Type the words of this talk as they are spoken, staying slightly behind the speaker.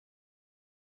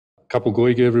Kapu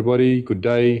goige, everybody. Good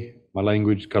day. My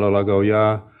language,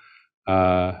 Kalalagaoya,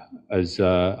 as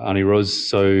Ani Ros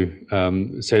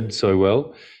said so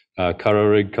well.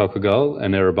 Kararig Kalkagal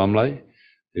and Erabamle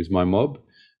is my mob.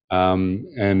 But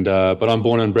I'm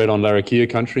born and bred on Larrakia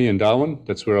country in Darwin.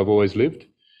 That's where I've always lived.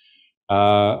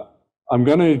 I'm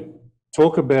going to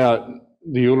talk about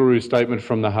the Uluru Statement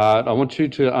from the Heart. I want you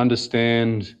to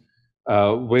understand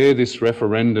where this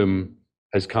referendum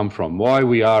has come from, why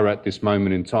we are at this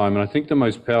moment in time. And I think the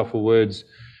most powerful words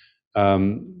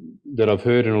that I've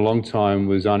heard in a long time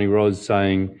was Ani Ros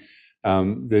saying,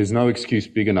 there's no excuse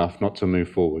big enough not to move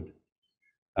forward.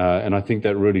 And I think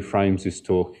that really frames this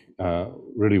talk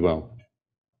really well.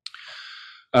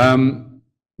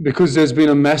 Because there's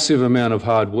been a massive amount of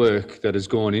hard work that has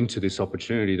gone into this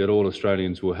opportunity that all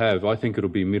Australians will have. I think it'll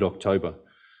be mid-October,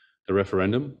 the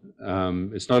referendum.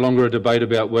 It's no longer a debate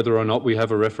about whether or not we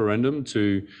have a referendum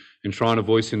to enshrine a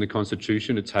voice in the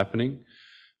Constitution. It's happening.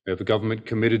 We have a government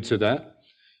committed to that.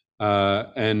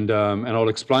 And I'll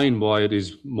explain why it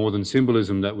is more than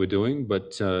symbolism that we're doing,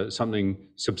 but something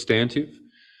substantive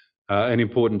and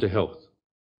important to health.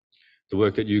 The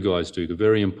work that you guys do, the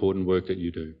very important work that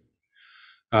you do.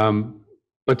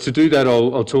 But to do that,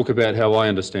 I'll talk about how I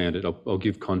understand it. I'll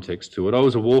give context to it. I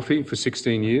was a wharfie for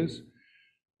 16 years.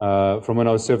 From when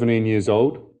I was 17 years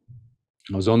old.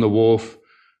 I was on the wharf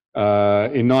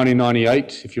in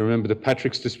 1998, if you remember the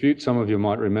Patrick's dispute. Some of you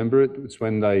might remember it. It's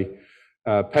when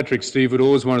Patrick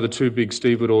stevedores, one of the two big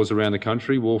stevedores around the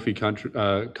country, wharfie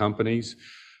companies,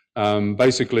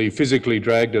 basically physically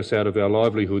dragged us out of our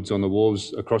livelihoods on the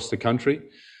wharves across the country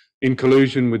in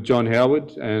collusion with John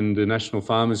Howard and the National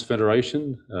Farmers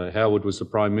Federation. Howard was the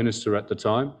Prime Minister at the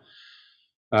time.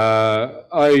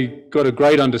 I got a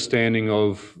great understanding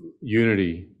of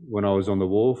unity when I was on the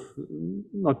wharf,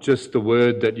 not just the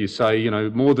word that you say,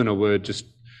 more than a word just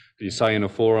that you say in a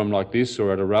forum like this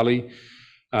or at a rally,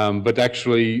 but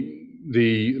actually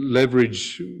the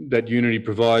leverage that unity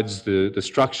provides, the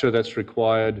structure that's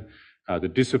required, the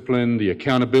discipline, the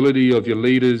accountability of your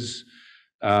leaders,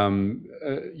 the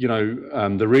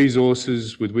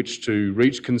resources with which to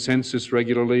reach consensus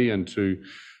regularly and to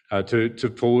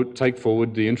take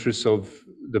forward the interests of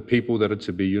the people that are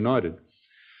to be united.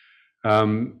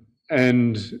 That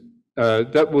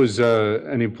was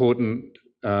an important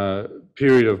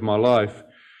period of my life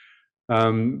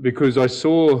because I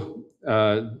saw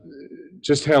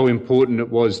just how important it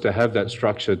was to have that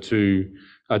structure to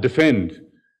defend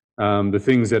the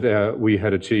things that we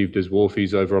had achieved as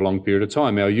wharfies over a long period of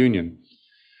time, our union.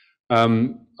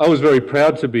 I was very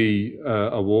proud to be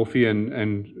a wharfie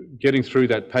and getting through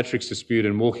that Patrick's dispute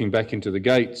and walking back into the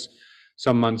gates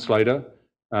some months later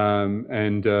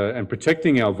and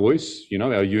protecting our voice.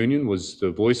 Our union was the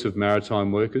voice of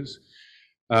maritime workers,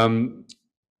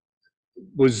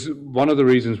 was one of the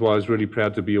reasons why I was really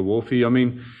proud to be a wharfie. I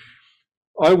mean,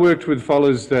 I worked with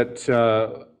fellas that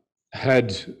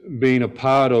had been a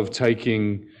part of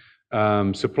taking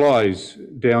supplies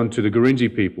down to the Gurindji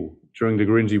people during the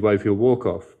Gurindji Wavehill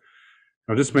walk-off.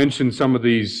 I'll just mention some of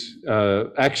these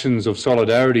actions of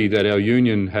solidarity that our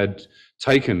union had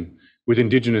taken with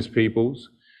Indigenous peoples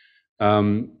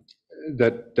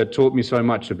that taught me so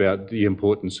much about the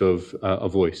importance of a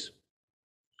voice.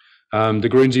 The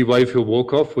Gurindji Wavehill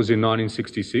walk-off was in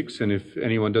 1966, and if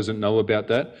anyone doesn't know about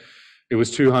that, it was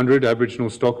 200 Aboriginal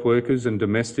stock workers and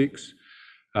domestics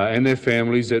and their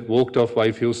families that walked off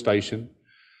Wavehill Station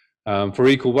for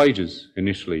equal wages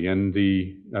initially, and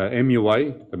the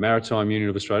MUA, the Maritime Union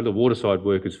of Australia, the Waterside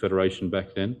Workers Federation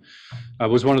back then,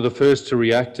 was one of the first to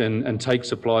react and take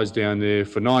supplies down there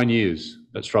for 9 years.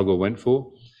 That struggle went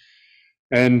for.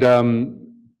 And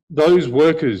those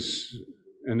workers,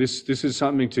 and this is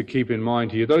something to keep in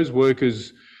mind here, those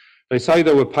workers, they say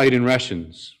they were paid in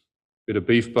rations, a bit of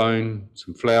beef bone,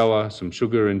 some flour, some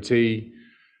sugar and tea.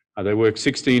 They worked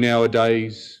 16-hour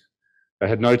days. They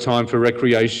had no time for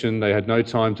recreation. They had no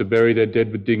time to bury their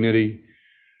dead with dignity.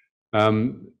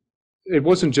 It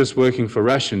wasn't just working for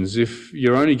rations. If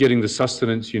you're only getting the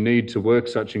sustenance you need to work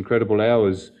such incredible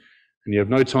hours and you have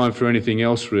no time for anything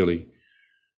else really,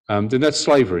 then that's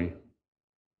slavery.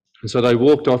 And so they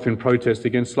walked off in protest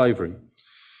against slavery.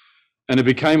 And it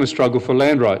became a struggle for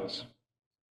land rights.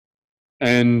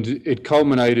 And it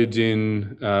culminated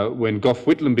in when Gough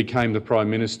Whitlam became the Prime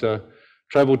Minister,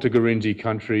 travelled to Gurindji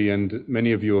country, and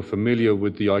many of you are familiar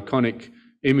with the iconic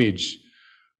image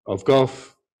of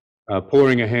Gough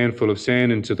pouring a handful of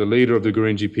sand into the leader of the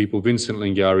Gurindji people, Vincent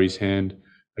Lingiari's hand,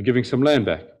 giving some land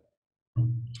back.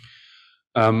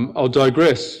 I'll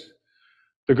digress.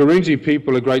 The Gurindji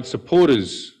people are great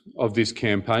supporters of this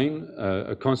campaign,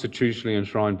 a constitutionally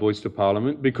enshrined voice to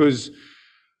Parliament, because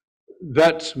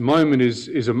that moment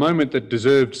is a moment that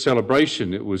deserved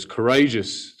celebration. It was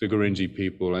courageous, the Gurindji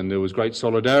people, and there was great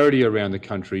solidarity around the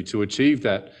country to achieve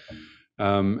that.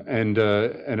 And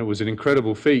it was an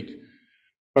incredible feat.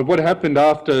 But what happened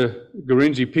after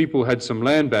Gurindji people had some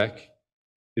land back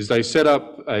is they set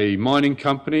up a mining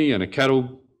company and a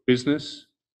cattle business,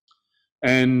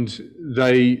 and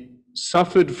they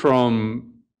suffered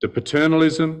from the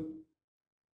paternalism.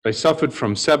 They suffered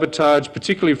from sabotage,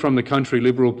 particularly from the Country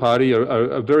Liberal Party,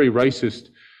 a very racist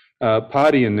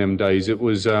party in them days. It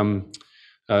was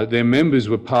their members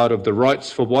were part of the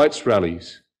Rights for Whites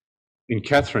rallies in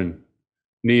Katherine,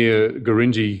 near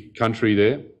Gurindji country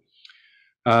there,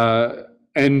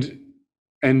 and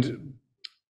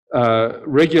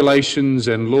regulations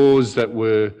and laws that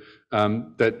were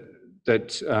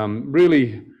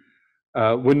really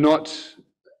were not.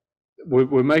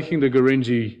 We're making the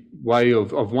Gurindji way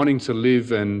of wanting to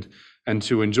live and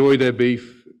to enjoy their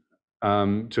beef,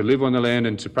 to live on the land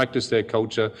and to practice their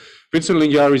culture. Vincent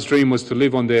Lingiari's dream was to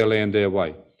live on their land their way.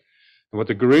 And what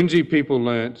the Gurindji people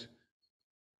learnt,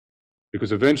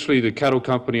 because eventually the cattle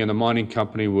company and the mining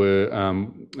company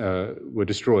were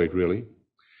destroyed, really,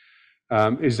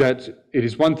 is that it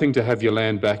is one thing to have your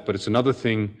land back, but it's another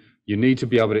thing. You need to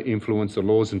be able to influence the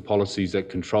laws and policies that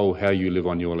control how you live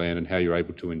on your land and how you're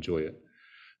able to enjoy it.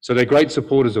 So they're great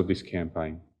supporters of this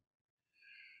campaign.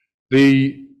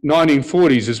 The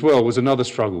 1940s as well was another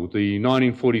struggle, the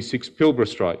 1946 Pilbara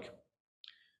strike.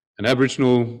 And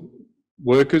Aboriginal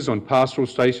workers on pastoral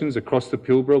stations across the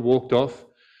Pilbara walked off,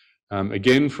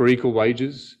 again for equal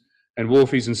wages, and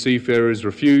wharfies and seafarers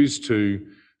refused to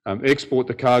export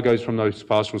the cargoes from those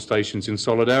pastoral stations in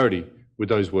solidarity with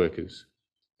those workers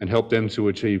and help them to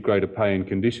achieve greater pay and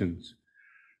conditions.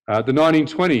 The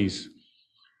 1920s,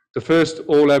 the first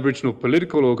all-Aboriginal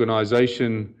political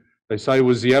organisation, they say,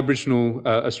 was the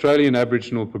Australian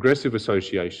Aboriginal Progressive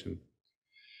Association.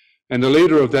 And the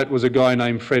leader of that was a guy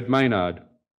named Fred Maynard,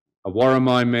 a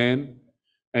Warramai man,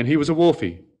 and he was a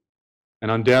wharfie and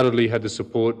undoubtedly had the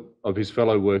support of his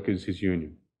fellow workers, his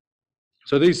union.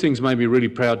 So these things made me really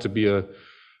proud to be a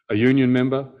union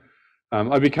member.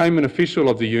 I became an official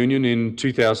of the union in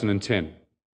 2010,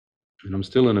 and I'm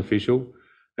still an official,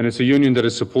 and it's a union that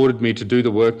has supported me to do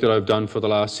the work that I've done for the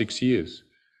last 6 years.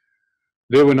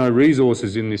 There were no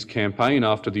resources in this campaign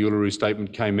after the Uluru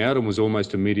Statement came out and was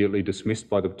almost immediately dismissed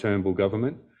by the Turnbull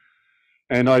government.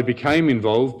 And I became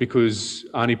involved because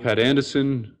Arnie Pat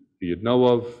Anderson, who you'd know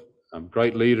of,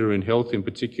 great leader in health in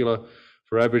particular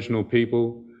for Aboriginal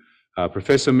people,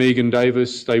 Professor Megan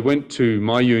Davis, they went to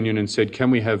my union and said, can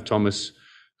we have Thomas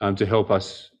to help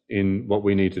us in what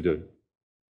we need to do?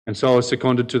 And so I was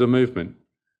seconded to the movement,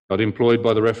 not employed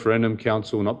by the Referendum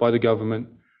Council, not by the government,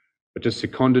 but just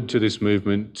seconded to this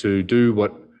movement to do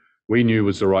what we knew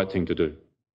was the right thing to do.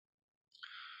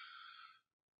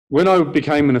 When I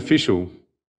became an official,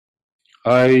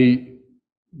 I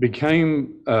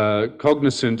became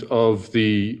cognizant of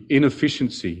the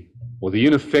inefficiency or the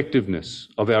ineffectiveness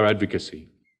of our advocacy.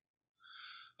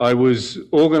 I was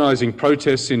organising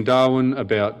protests in Darwin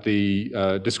about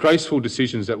the disgraceful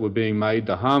decisions that were being made,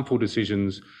 the harmful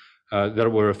decisions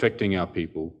that were affecting our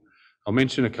people. I'll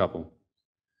mention a couple.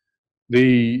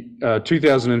 The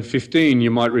 2015, you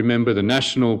might remember the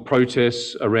national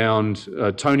protests around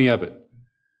Tony Abbott,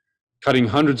 cutting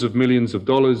hundreds of millions of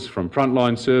dollars from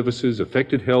frontline services,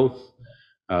 affected health,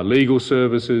 legal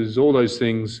services, all those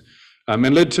things,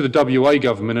 and led to the WA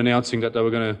government announcing that they were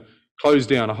going to close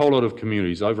down a whole lot of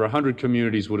communities. Over 100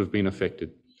 communities would have been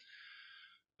affected.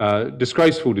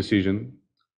 Disgraceful decision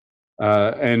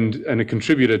and a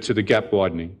contributor to the gap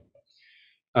widening.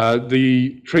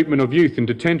 The treatment of youth in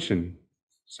detention.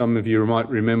 Some of you might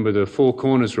remember the Four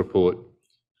Corners report,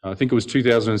 I think it was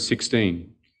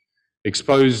 2016,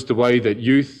 exposed the way that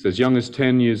youth as young as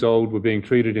 10 years old were being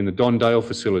treated in the Don Dale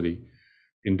facility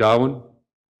in Darwin,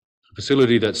 a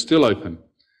facility that's still open.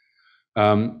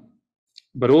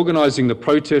 But organising the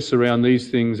protests around these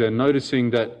things and noticing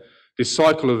that this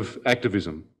cycle of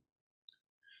activism,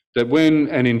 that when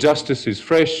an injustice is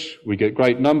fresh, we get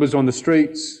great numbers on the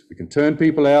streets, we can turn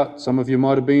people out. Some of you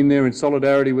might have been there in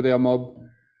solidarity with our mob.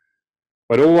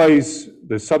 But always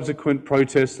the subsequent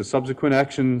protests, the subsequent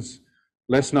actions,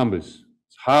 less numbers.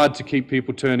 It's hard to keep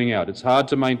people turning out. It's hard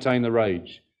to maintain the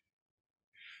rage.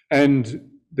 And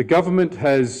the government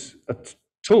has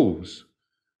tools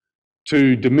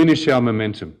to diminish our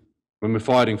momentum when we're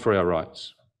fighting for our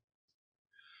rights.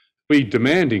 We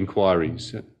demand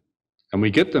inquiries, and we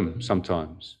get them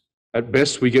sometimes. At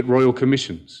best, we get royal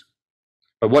commissions.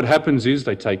 But what happens is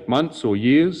they take months or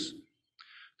years,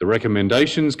 the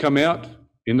recommendations come out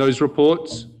in those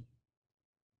reports,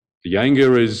 The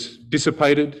anger is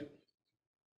dissipated.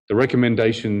 The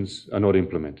recommendations are not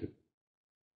implemented.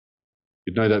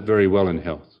 You'd know that very well in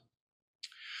health.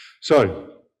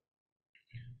 So,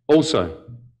 also,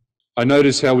 I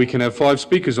notice how we can have 5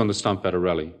 speakers on the stump at a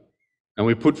rally, and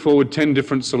we put forward 10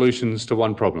 different solutions to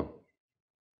one problem.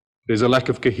 There's a lack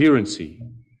of coherency,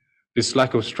 this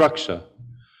lack of structure.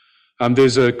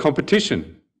 There's a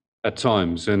competition at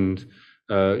times, and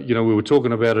we were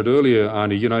talking about it earlier,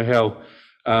 Arnie, how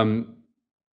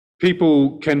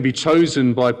people can be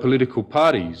chosen by political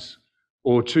parties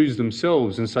or choose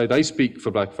themselves and say they speak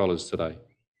for blackfellas today.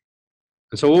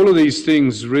 And so all of these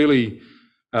things really,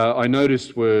 I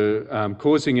noticed, were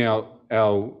causing our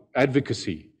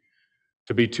advocacy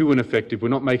to be too ineffective. We're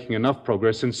not making enough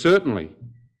progress, and certainly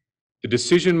the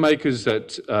decision makers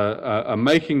that are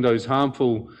making those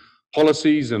harmful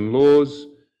policies and laws,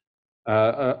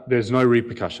 there's no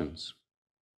repercussions.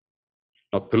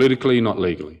 Not politically, not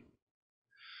legally.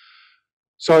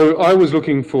 So I was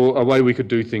looking for a way we could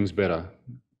do things better,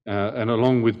 and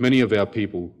along with many of our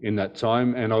people in that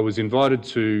time, and I was invited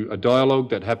to a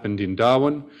dialogue that happened in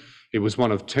Darwin. It was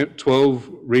one of 12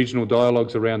 regional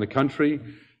dialogues around the country.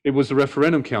 It was the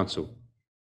Referendum Council.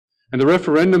 And the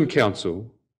Referendum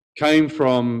Council came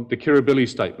from the Kirribilli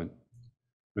Statement,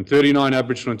 when 39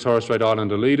 Aboriginal and Torres Strait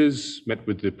Islander leaders met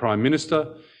with the Prime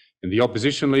Minister and the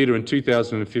opposition leader in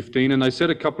 2015, and they said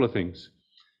a couple of things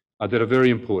that are very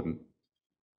important.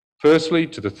 Firstly,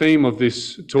 to the theme of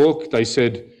this talk, they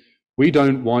said, we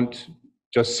don't want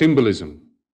just symbolism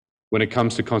when it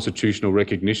comes to constitutional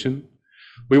recognition.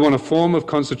 We want a form of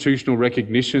constitutional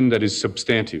recognition that is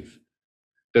substantive,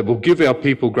 that will give our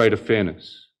people greater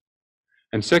fairness.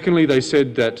 And secondly, they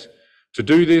said that to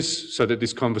do this, so that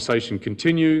this conversation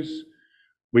continues,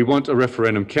 we want a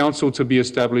referendum council to be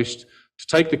established to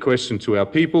take the question to our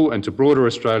people and to broader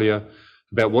Australia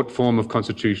about what form of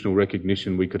constitutional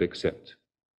recognition we could accept.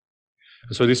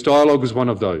 So this dialogue was one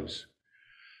of those.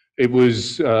 It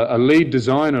was a lead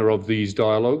designer of these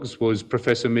dialogues was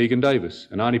Professor Megan Davis,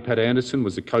 and Arnie Pat Anderson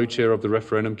was the co-chair of the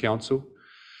Referendum Council.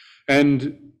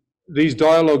 And these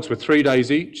dialogues were 3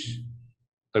 days each.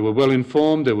 They were well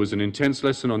informed. There was an intense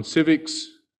lesson on civics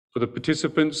for the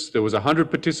participants. There was 100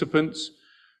 participants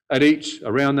at each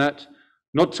around that,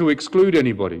 not to exclude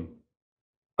anybody,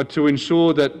 but to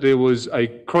ensure that there was a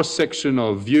cross-section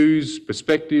of views,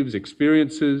 perspectives,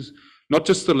 experiences, not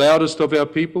just the loudest of our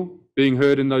people being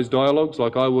heard in those dialogues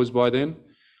like I was by then,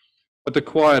 but the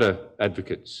quieter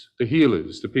advocates, the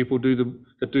healers, the people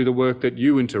that do the work that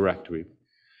you interact with.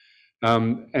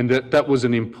 And that was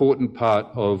an important part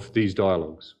of these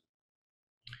dialogues.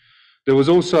 There was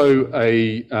also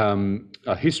a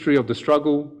history of the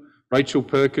struggle. Rachel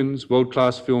Perkins,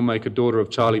 world-class filmmaker, daughter of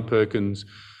Charlie Perkins,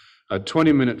 a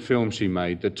 20-minute film she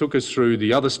made that took us through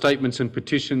the other statements and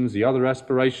petitions, the other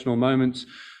aspirational moments,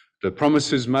 the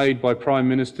promises made by prime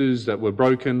ministers that were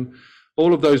broken,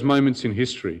 all of those moments in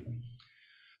history.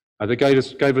 They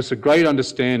gave us a great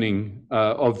understanding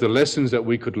of the lessons that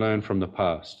we could learn from the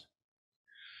past.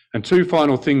 And 2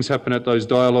 final things happened at those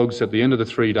dialogues. At the end of the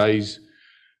 3 days,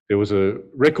 there was a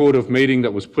record of meeting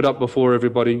that was put up before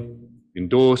everybody,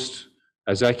 endorsed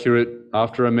as accurate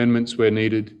after amendments where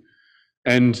needed,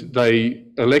 and they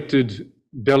elected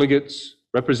delegates,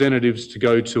 representatives to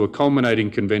go to a culminating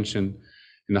convention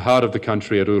in the heart of the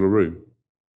country at Uluru.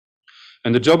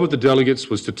 And the job of the delegates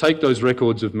was to take those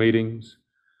records of meetings,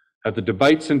 have the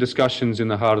debates and discussions in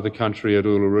the heart of the country at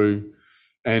Uluru,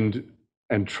 and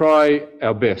try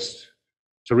our best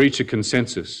to reach a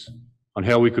consensus on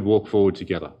how we could walk forward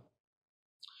together.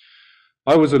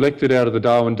 I was elected out of the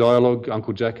Darwin Dialogue.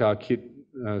 Uncle Jack Kit,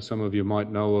 some of you might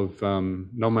know of,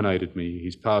 nominated me.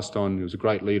 He's passed on. He was a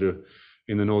great leader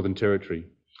in the Northern Territory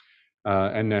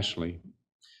and nationally.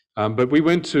 But we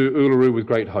went to Uluru with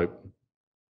great hope.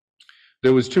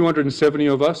 There was 270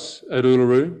 of us at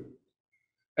Uluru,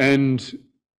 and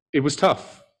it was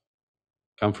tough.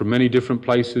 Come from many different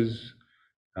places,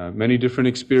 many different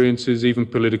experiences, even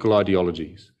political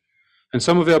ideologies. And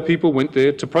some of our people went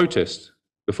there to protest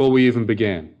before we even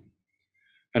began.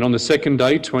 And on the second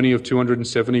day, 20 of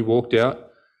 270 walked out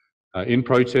in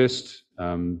protest.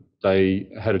 They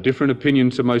had a different opinion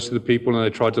to most of the people, and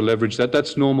they tried to leverage that.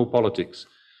 That's normal politics,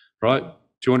 right?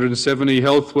 270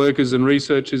 health workers and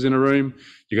researchers in a room,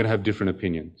 you're going to have different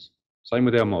opinions. Same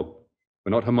with our mob.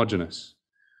 We're not homogenous.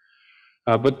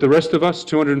 But the rest of us,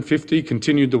 250,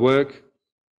 continued the work.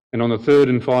 And on the third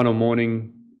and final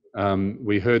morning,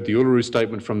 we heard the Uluru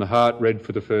Statement from the Heart read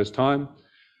for the first time,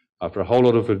 after a whole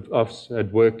lot of us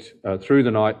had worked through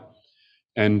the night,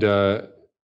 and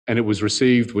it was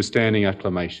received with standing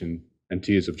acclamation and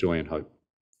tears of joy and hope.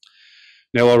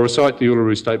 Now I'll recite the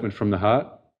Uluru Statement from the Heart,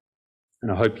 and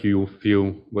I hope you'll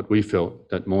feel what we felt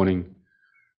that morning,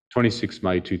 26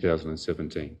 May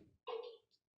 2017.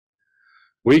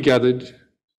 We gathered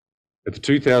at the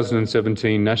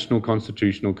 2017 National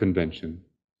Constitutional Convention,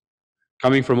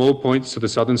 coming from all points of the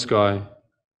southern sky,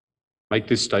 make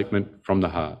this statement from the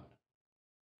heart.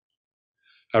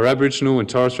 Our Aboriginal and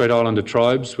Torres Strait Islander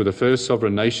tribes were the first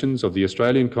sovereign nations of the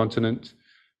Australian continent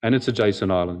and its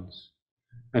adjacent islands,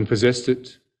 and possessed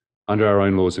it under our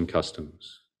own laws and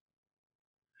customs.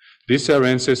 This our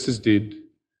ancestors did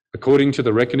according to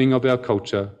the reckoning of our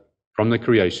culture from the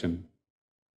creation,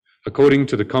 according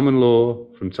to the common law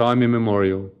from time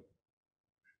immemorial,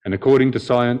 and according to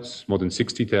science more than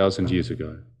 60,000 years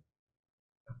ago.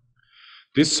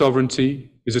 This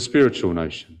sovereignty is a spiritual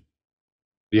notion,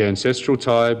 the ancestral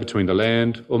tie between the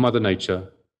land or Mother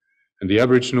Nature and the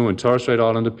Aboriginal and Torres Strait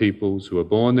Islander peoples who are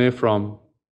born therefrom,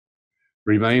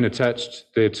 remain attached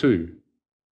thereto,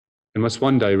 and must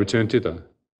one day return thither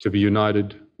to be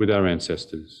united with our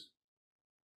ancestors.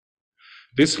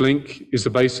 This link is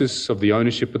the basis of the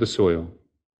ownership of the soil,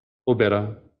 or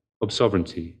better, of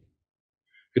sovereignty.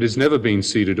 It has never been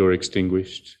ceded or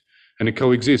extinguished, and it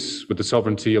coexists with the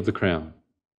sovereignty of the Crown.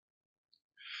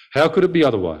 How could it be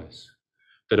otherwise?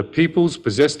 That a peoples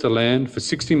possess the land for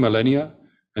 60 millennia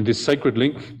and this sacred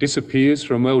link disappears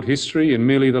from world history in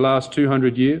merely the last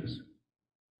 200 years?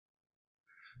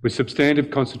 With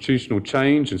substantive constitutional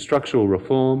change and structural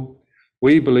reform,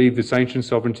 we believe this ancient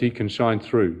sovereignty can shine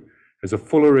through as a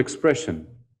fuller expression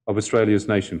of Australia's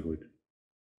nationhood.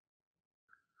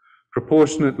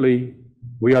 Proportionately,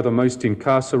 we are the most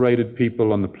incarcerated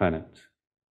people on the planet.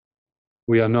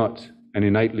 We are not an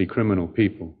innately criminal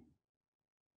people.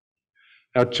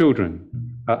 Our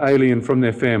children are alien from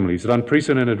their families at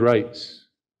unprecedented rates.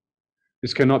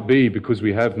 This cannot be because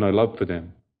we have no love for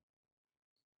them.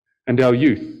 And our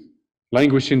youth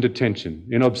languish in detention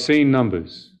in obscene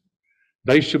numbers.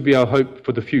 They should be our hope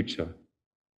for the future.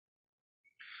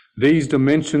 These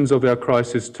dimensions of our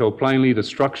crisis tell plainly the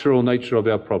structural nature of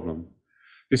our problem.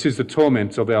 This is the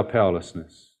torment of our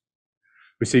powerlessness.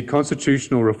 We seek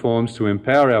constitutional reforms to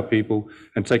empower our people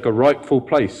and take a rightful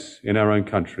place in our own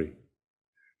country.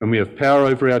 When we have power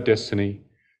over our destiny,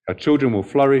 our children will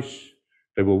flourish,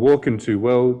 they will walk in two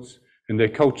worlds, and their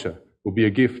culture will be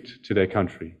a gift to their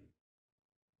country.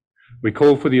 We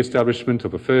call for the establishment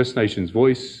of a First Nations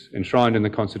voice enshrined in the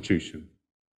Constitution.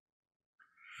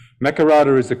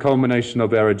 Makarrata is the culmination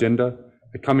of our agenda,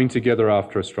 a coming together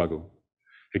after a struggle.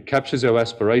 It captures our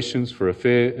aspirations for a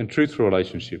fair and truthful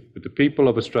relationship with the people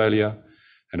of Australia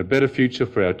and a better future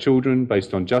for our children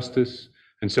based on justice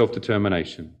and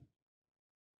self-determination.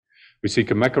 We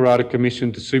seek a Makarrata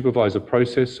Commission to supervise a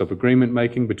process of agreement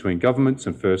making between governments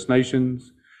and First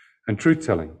Nations and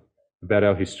truth-telling about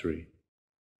our history.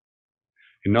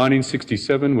 In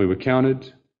 1967, we were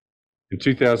counted. In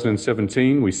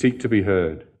 2017, we seek to be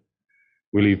heard.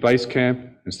 We leave base camp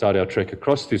and start our trek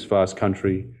across this vast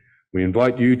country. We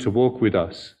invite you to walk with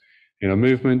us in a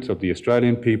movement of the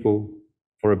Australian people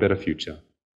for a better future.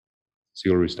 It's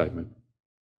the Uluru Statement.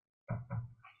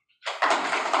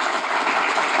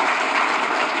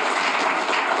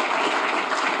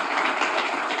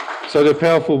 So they're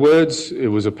powerful words. It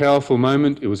was a powerful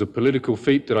moment. It was a political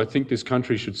feat that I think this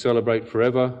country should celebrate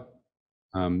forever.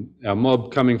 Our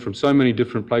mob coming from so many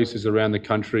different places around the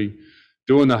country,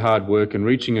 doing the hard work and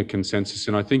reaching a consensus.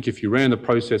 And I think if you ran the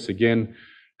process again,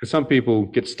 because some people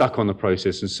get stuck on the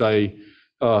process and say,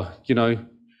 oh, you know,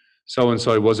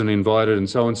 so-and-so wasn't invited and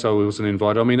so-and-so wasn't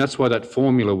invited. I mean, that's why that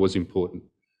formula was important.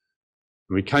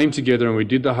 And we came together and we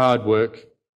did the hard work.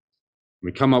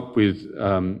 We come up with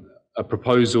a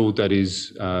proposal that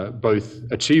is both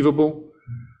achievable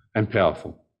and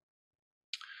powerful.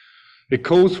 It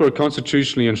calls for a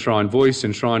constitutionally enshrined voice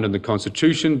enshrined in the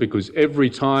Constitution, because every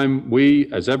time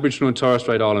we, as Aboriginal and Torres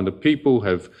Strait Islander people,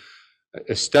 have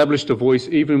established a voice,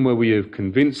 even where we have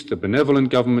convinced a benevolent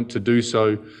government to do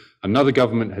so, another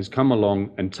government has come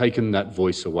along and taken that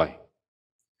voice away.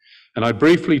 And I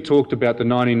briefly talked about the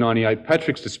 1998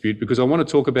 Patrick's dispute because I want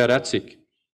to talk about ATSIC,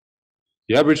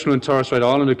 the Aboriginal and Torres Strait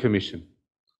Islander Commission,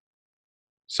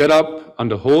 set up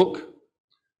under Hawke,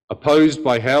 opposed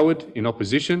by Howard in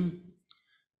opposition.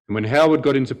 And when Howard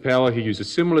got into power, he used a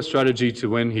similar strategy to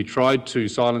when he tried to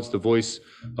silence the voice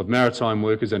of maritime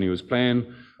workers, and his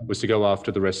plan was to go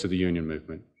after the rest of the union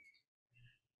movement.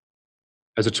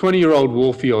 As a 20-year-old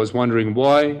wharfie, I was wondering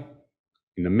why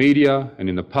in the media and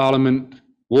in the parliament,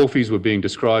 wharfies were being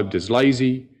described as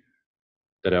lazy,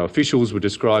 that our officials were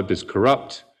described as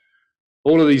corrupt.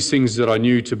 All of these things that I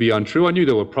knew to be untrue. I knew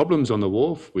there were problems on the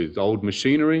wharf with old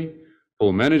machinery,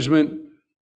 poor management,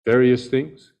 various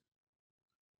things.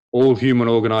 All human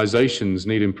organisations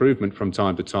need improvement from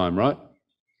time to time, right?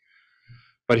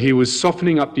 But he was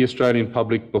softening up the Australian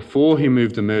public before he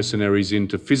moved the mercenaries in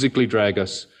to physically drag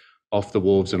us off the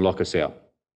wharves and lock us out.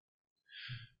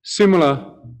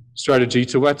 Similar strategy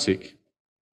to ATSIC.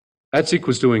 ATSIC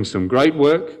was doing some great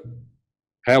work.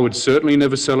 Howard certainly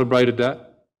never celebrated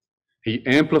that. He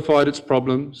amplified its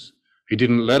problems. He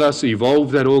didn't let us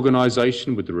evolve that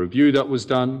organisation with the review that was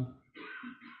done.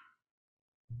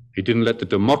 He didn't let the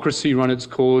democracy run its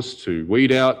course to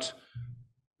weed out,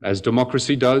 as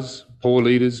democracy does, poor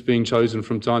leaders being chosen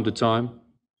from time to time.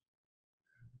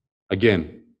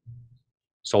 Again,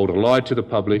 sold a lie to the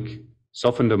public,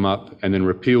 softened them up, and then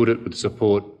repealed it with the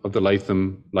support of the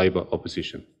Latham Labor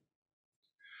opposition.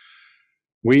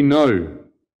 We know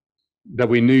that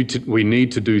we need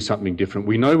to do something different.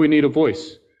 We know we need a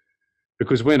voice,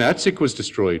 because when ATSIC was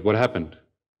destroyed, what happened?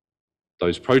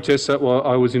 Those protests that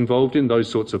I was involved in, those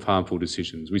sorts of harmful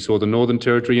decisions. We saw the Northern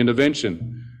Territory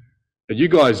intervention that you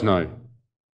guys know,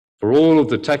 for all of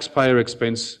the taxpayer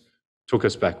expense, took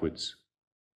us backwards.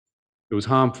 It was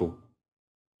harmful.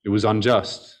 It was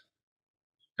unjust.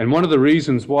 And one of the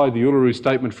reasons why the Uluru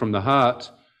Statement from the Heart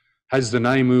has the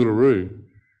name Uluru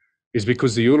is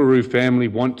because the Uluru family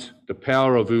want the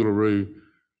power of Uluru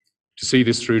to see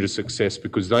this through to success,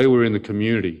 because they were in the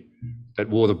community that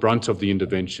wore the brunt of the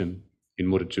intervention in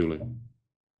Mutitjulu.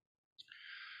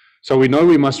 So we know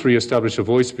we must re-establish a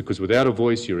voice, because without a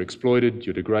voice you're exploited,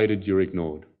 you're degraded, you're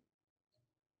ignored.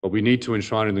 But we need to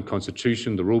enshrine in the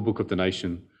Constitution, the rule book of the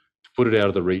nation, to put it out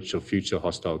of the reach of future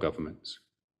hostile governments.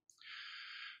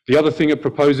 The other thing it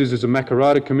proposes is a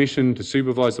Makarrata Commission to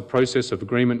supervise the process of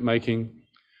agreement making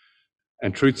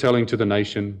and truth-telling to the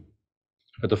nation.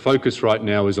 But the focus right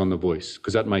now is on the voice,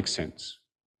 because that makes sense.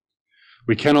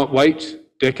 We cannot wait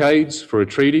decades for a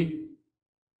treaty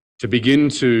to begin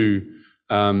to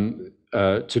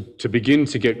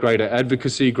get greater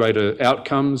advocacy, greater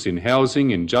outcomes in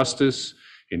housing, in justice,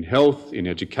 in health, in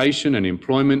education and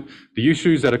employment, the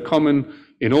issues that are common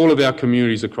in all of our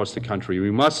communities across the country.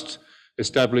 We must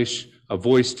establish a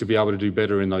voice to be able to do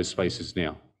better in those spaces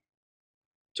now.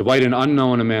 To wait an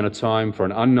unknown amount of time for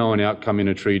an unknown outcome in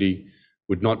a treaty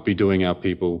would not be doing our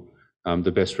people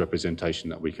the best representation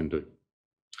that we can do.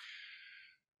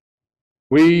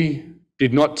 We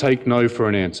did not take no for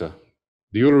an answer.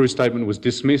 The Uluru Statement was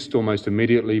dismissed almost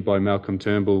immediately by Malcolm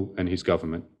Turnbull and his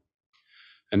government.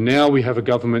 And now we have a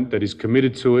government that is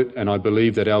committed to it, and I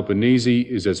believe that Albanese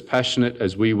is as passionate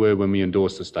as we were when we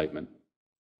endorsed the statement.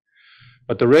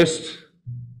 But the rest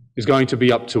is going to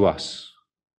be up to us,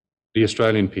 the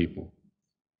Australian people.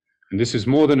 And this is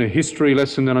more than a history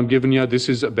lesson that I'm giving you. This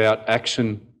is about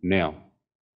action now.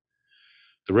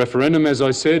 The referendum, as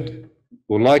I said,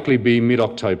 will likely be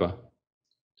mid-October.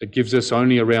 It gives us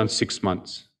only around 6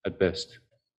 months at best.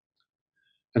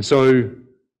 And so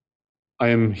I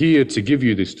am here to give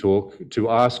you this talk to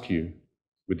ask you,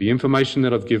 with the information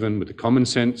that I've given, with the common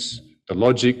sense, the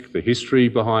logic, the history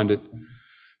behind it,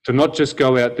 to not just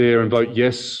go out there and vote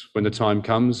yes when the time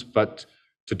comes, but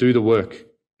to do the work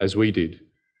as we did,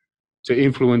 to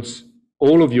influence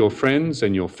all of your friends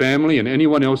and your family and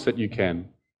anyone else that you can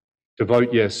to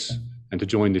vote yes and to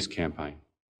join this campaign.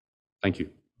 Thank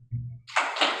you.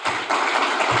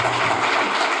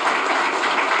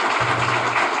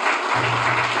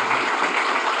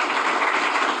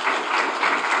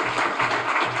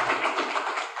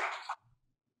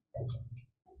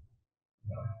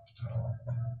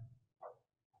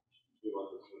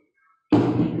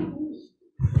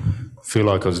 I feel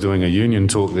like I was doing a union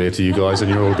talk there to you guys and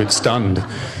you're all a bit stunned.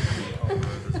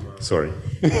 Sorry.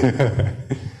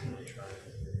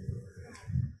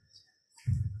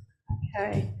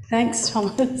 Okay, thanks,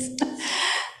 Thomas.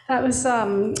 That was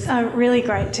really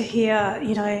great to hear,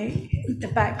 you know, the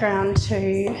background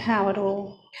to how it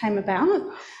all came about,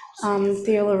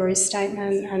 the Uluru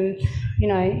Statement, and, you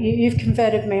know, you've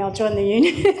converted me. I'll join the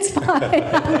union. It's fine.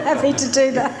 I'm happy to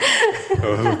do that.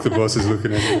 Oh, look, the boss is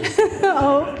looking at you.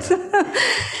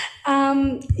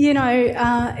 You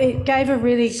know, it gave a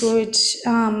really good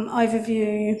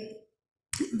overview,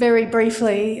 very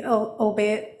briefly,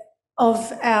 albeit,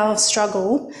 of our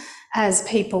struggle as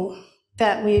people,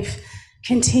 that we've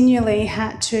continually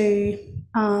had to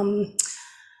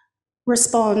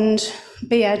respond,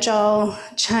 be agile,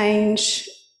 change,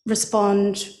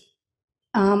 respond.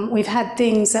 We've had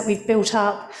things that we've built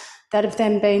up that have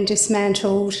then been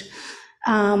dismantled.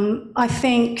 I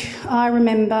think I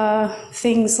remember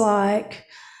things like,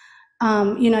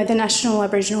 you know, the National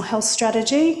Aboriginal Health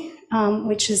Strategy,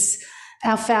 which is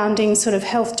our founding sort of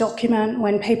health document,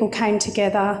 when people came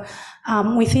together,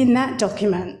 within that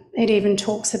document, it even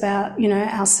talks about, you know,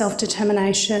 our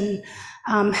self-determination,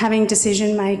 having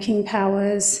decision-making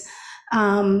powers.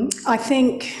 I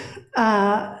think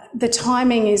the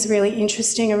timing is really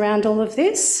interesting around all of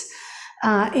this,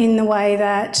 in the way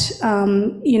that,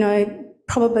 you know,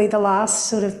 probably the last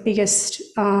sort of biggest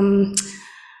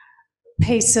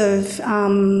piece of,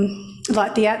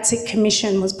 like the ATSIC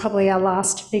Commission was probably our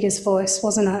last biggest voice,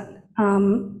 wasn't it,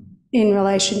 in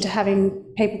relation to having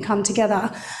people come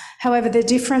together. However, the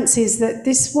difference is that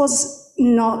this was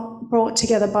not brought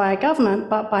together by a government,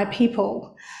 but by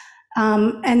people.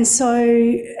 And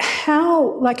so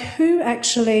how, like, who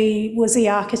actually was the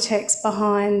architects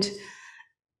behind,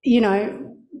 you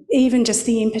know, even just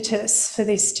the impetus for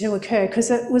this to occur? Because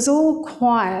it was all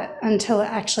quiet until it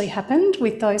actually happened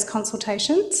with those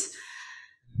consultations.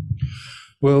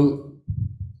 Well,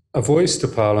 a voice to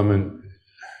Parliament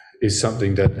is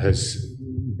something that has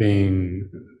been,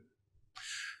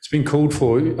 it's been called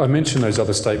for. I mentioned those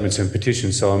other statements and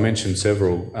petitions, so I mentioned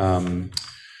several.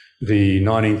 The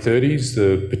 1930s,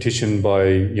 the petition by,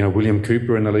 you know, William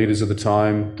Cooper and the leaders of the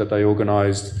time that they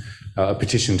organised, a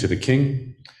petition to the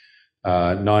King.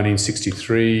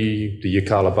 1963, the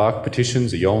Yirrkala Bark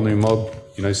petitions, the Yolngu mob,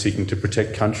 you know, seeking to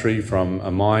protect country from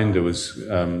a mine. There was,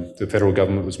 the federal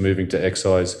government was moving to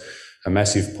excise a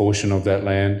massive portion of that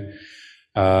land.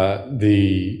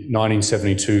 The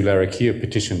 1972 Larrakia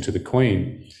petition to the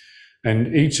Queen.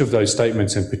 And each of those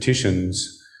statements and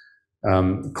petitions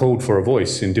called for a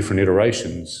voice in different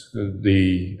iterations.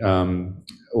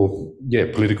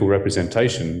 Political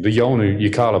representation. The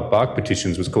Yirrkala Bark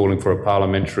petitions was calling for a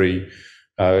parliamentary,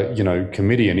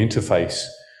 committee and interface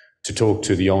to talk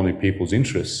to the Yolngu people's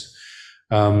interests.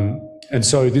 And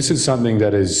so this is something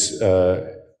that is,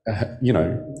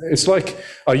 it's like,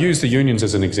 I use the unions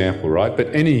as an example, right?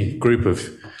 But any group of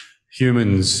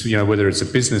humans, you know, whether it's a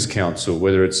business council,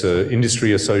 whether it's an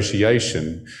industry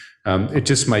association, it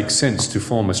just makes sense to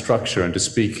form a structure and to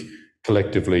speak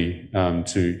collectively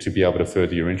to be able to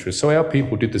further your interests. So our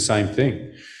people did the same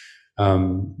thing,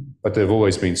 but they've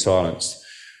always been silenced.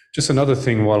 Just another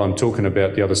thing while I'm talking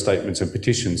about the other statements and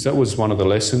petitions, that was one of the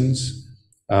lessons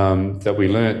that we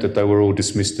learnt, that they were all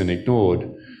dismissed and ignored.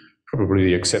 Probably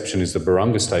the exception is the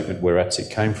Barunga statement where ATSIC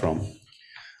came from.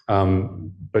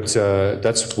 But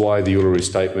that's why the Uluru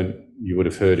Statement, you would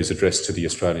have heard, is addressed to the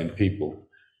Australian people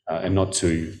and not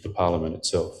to the Parliament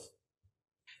itself.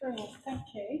 Brilliant, thank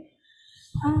you.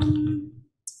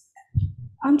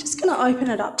 I'm just going to open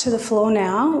it up to the floor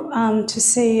now to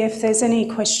see if there's any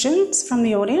questions from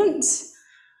the audience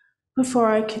before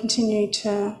I continue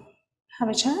to have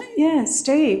a chat. Yeah,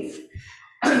 Steve.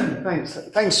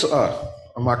 Thanks.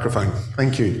 A microphone.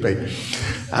 Thank you, Pete.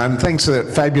 Thanks for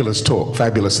that fabulous talk,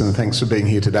 and thanks for being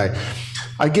here today.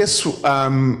 I guess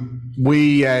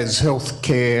we as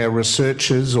healthcare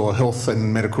researchers or health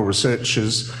and medical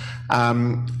researchers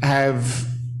have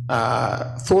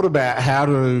thought about how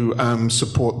to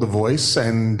support the voice,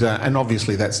 and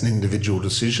obviously that's an individual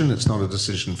decision. It's not a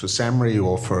decision for SAMRI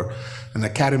or for an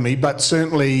academy, but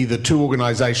certainly the two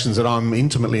organisations that I'm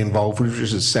intimately involved with,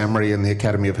 which is SAMRI and the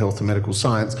Academy of Health and Medical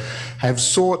Science, have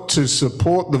sought to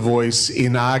support the voice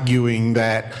in arguing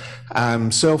that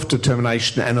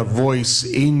self-determination and a voice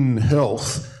in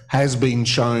health has been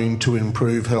shown to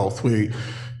improve health. We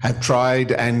have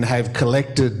tried and have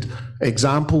collected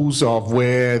examples of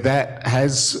where that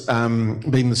has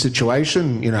been the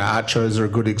situation. You know, Archos are a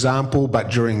good example,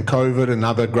 but during COVID,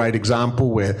 another great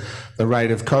example where the rate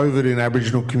of COVID in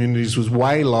Aboriginal communities was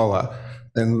way lower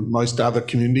than most other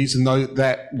communities, and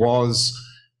that was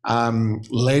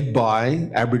led by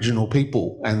Aboriginal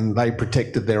people, and they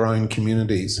protected their own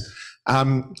communities.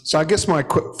 So I guess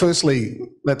firstly,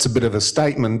 that's a bit of a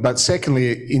statement, but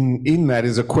secondly, in that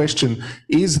is a question,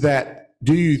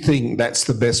 do you think that's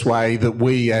the best way that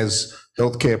we as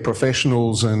healthcare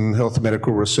professionals and health and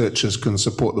medical researchers can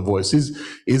support the voice?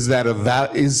 Is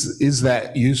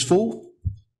that useful,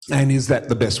 and is that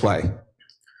the best way?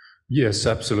 Yes,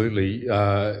 absolutely.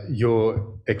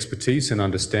 Your expertise and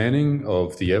understanding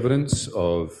of the evidence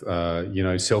of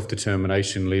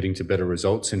self-determination leading to better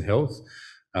results in health,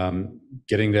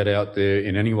 getting that out there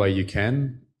in any way you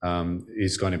can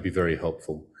is going to be very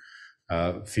helpful.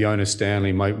 Fiona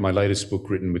Stanley, my latest book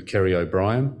written with Kerry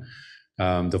O'Brien,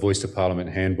 the Voice to Parliament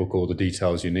Handbook, all the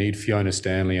details you need. Fiona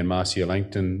Stanley and Marcia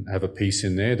Langton have a piece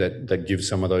in there that gives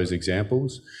some of those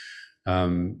examples.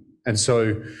 And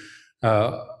so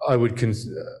I would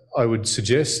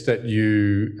suggest that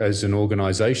you, as an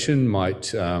organisation,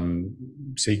 might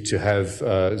seek to have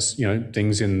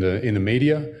things in the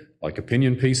media, like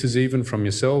opinion pieces even from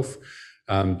yourself,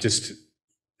 just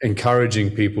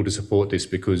encouraging people to support this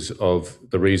because of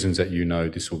the reasons that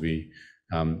this will be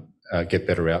get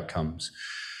better outcomes.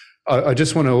 I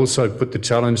just want to also put the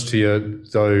challenge to you,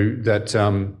 though, that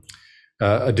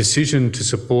a decision to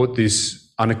support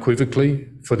this unequivocally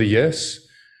for the yes,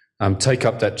 take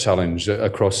up that challenge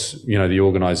across the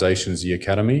organisations, the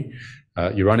academy.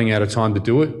 You're running out of time to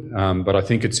do it, but I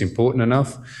think it's important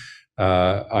enough.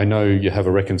 I know you have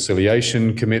a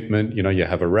reconciliation commitment, you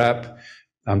have a RAP.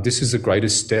 This is the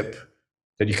greatest step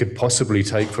that you could possibly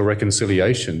take for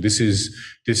reconciliation.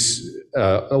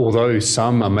 Although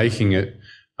some are making it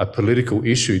a political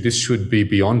issue, this should be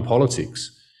beyond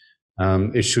politics.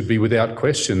 It should be without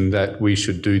question that we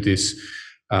should do this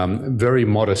very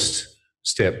modest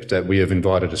step that we have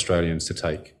invited Australians to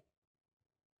take.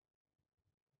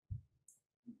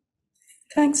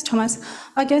 Thanks, Thomas.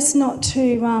 I guess not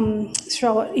to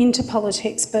throw it into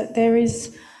politics, but there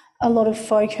is a lot of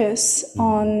focus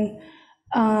on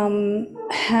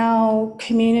how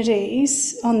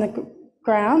communities on the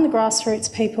ground, the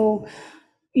grassroots people,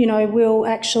 will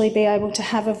actually be able to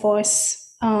have a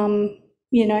voice,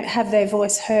 have their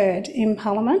voice heard in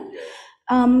Parliament.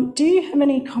 Do you have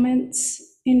any comments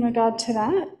in regard to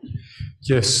that?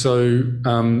 Yes, so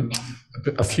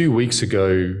a few weeks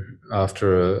ago,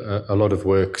 after a lot of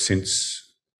work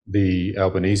since the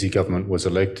Albanese government was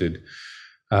elected,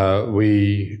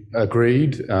 we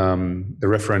agreed, the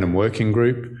referendum working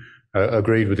group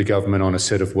agreed with the government on a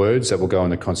set of words that will go in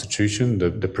the Constitution,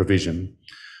 the provision.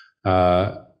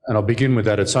 And I'll begin with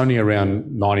that. It's only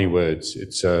around 90 words.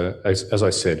 It's, as I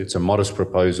said, it's a modest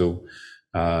proposal,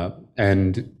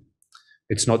 and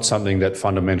it's not something that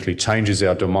fundamentally changes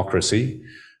our democracy,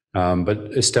 but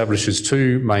establishes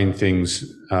two main things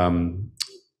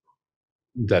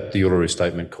that the Uluru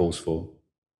Statement calls for.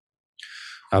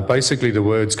 Basically, the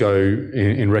words go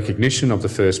in recognition of the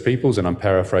First Peoples, and I'm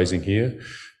paraphrasing here.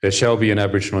 There shall be an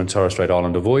Aboriginal and Torres Strait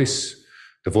Islander voice.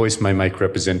 The voice may make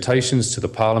representations to the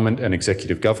Parliament and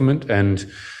executive government, and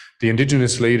the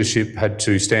Indigenous leadership had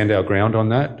to stand our ground on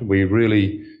that. We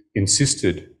really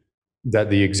insisted that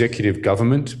the executive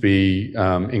government be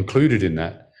included in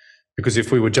that, because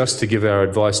if we were just to give our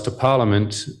advice to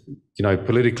Parliament,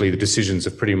 politically the decisions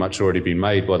have pretty much already been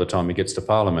made by the time it gets to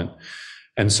Parliament.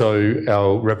 And so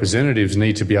our representatives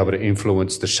need to be able to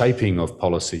influence the shaping of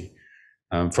policy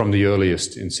from the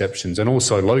earliest inceptions, and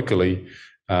also locally.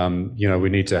 We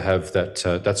need to have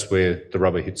that, that's where the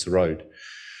rubber hits the road.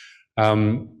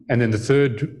 And then the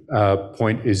third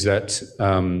point is that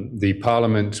the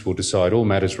Parliament will decide all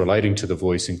matters relating to the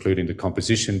voice, including the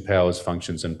composition, powers,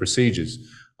 functions and procedures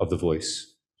of the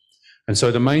voice. And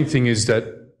so the main thing is that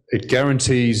it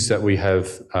guarantees that we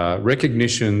have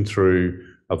recognition through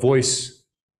a voice,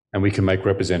 and we can make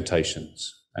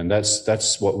representations. And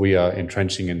that's what we are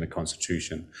entrenching in the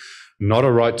Constitution. Not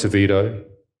a right to veto,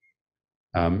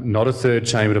 not a third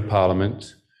chamber to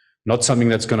Parliament, not something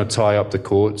that's going to tie up the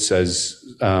courts, as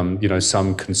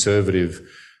some conservatives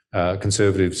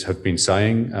have been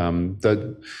saying.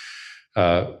 That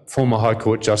former High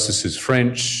Court Justices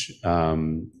French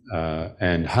and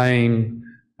Hayne,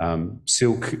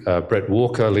 Silk, Brett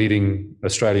Walker leading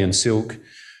Australian Silk,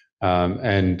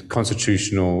 and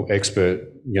constitutional expert,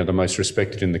 the most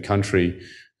respected in the country,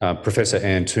 Professor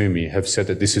Anne Toomey, have said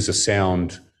that this is a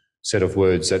sound set of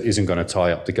words that isn't going to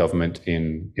tie up the government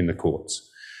in the courts.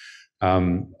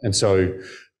 And so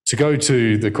to go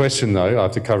to the question, though,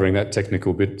 after covering that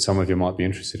technical bit, some of you might be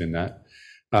interested in that,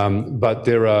 but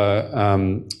there are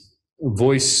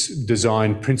voice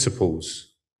design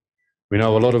principles. We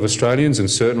know a lot of Australians, and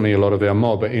certainly a lot of our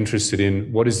mob, are interested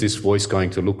in what is this voice going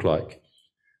to look like.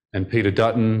 And Peter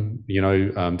Dutton,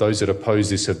 those that oppose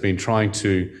this have been trying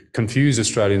to confuse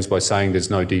Australians by saying there's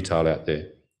no detail out there.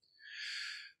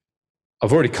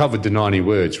 I've already covered the 90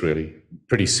 words, really,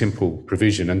 pretty simple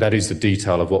provision, and that is the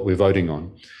detail of what we're voting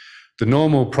on. The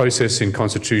normal process in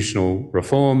constitutional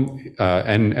reform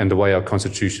and the way our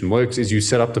constitution works is you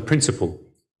set up the principle.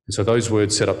 And so those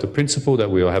words set up the principle that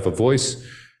we will have a voice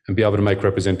and be able to make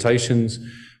representations.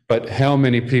 But how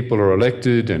many people are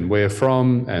elected and where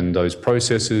from, and those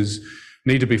processes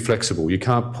need to be flexible. You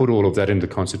can't put all of that in the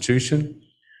Constitution.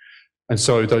 And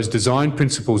so those design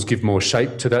principles give more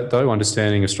shape to that, though,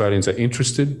 understanding Australians are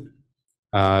interested.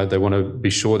 They want to be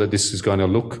sure that this is going to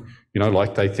look,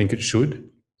 like they think it should.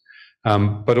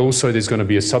 But also there's going to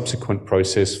be a subsequent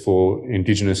process for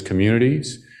Indigenous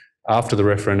communities after the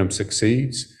referendum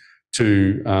succeeds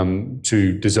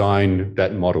to design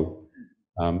that model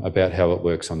about how it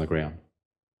works on the ground.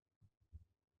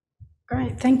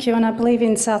 Great, thank you. And I believe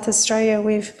in South Australia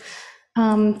we've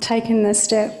taken the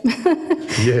step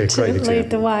Yeah, to great lead the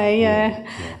example. way.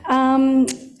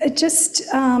 Just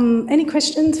any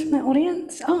questions from the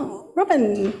audience? Oh,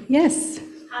 Robin, yes.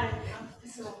 Hi,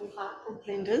 this is Robin Clark from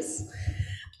Flinders.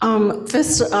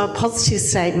 First, a positive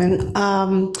statement.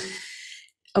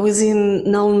 I was in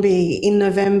Nulnby in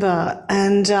November,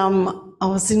 and I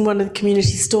was in one of the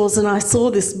community stores, and I saw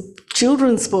this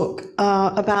children's book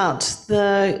about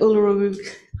the Uluru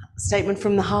Statement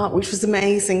from the Heart, which was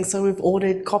amazing. So we've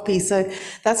ordered copies. So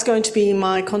that's going to be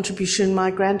my contribution.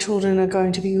 My grandchildren are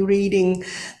going to be reading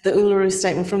the Uluru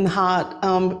Statement from the Heart,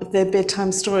 their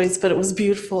bedtime stories, but it was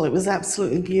beautiful. It was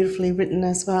absolutely beautifully written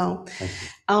as well.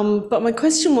 But my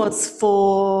question was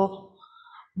for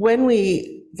when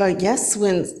we vote yes,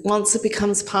 once it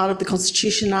becomes part of the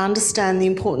Constitution, I understand the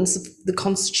importance of the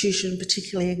Constitution,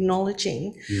 particularly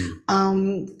acknowledging.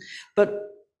 But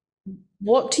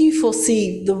what do you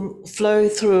foresee the flow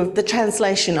through of the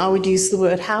translation? I would use the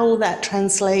word. How will that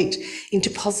translate into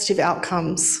positive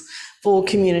outcomes for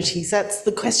communities? That's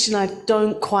the question I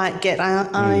don't quite get.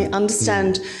 I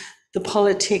understand the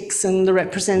politics and the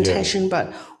representation,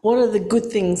 but what are the good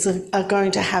things that are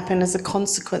going to happen as a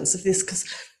consequence of this? Because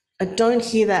I don't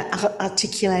hear that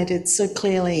articulated so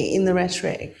clearly in the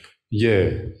rhetoric.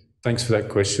 Yeah, thanks for that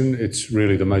question. It's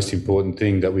really the most important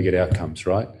thing that we get outcomes,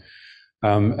 right?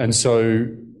 And so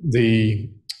the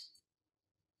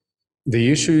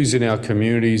issues in our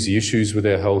communities, the issues with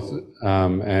our health,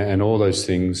 and all those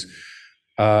things,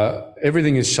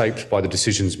 everything is shaped by the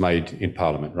decisions made in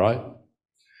Parliament, right?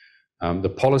 The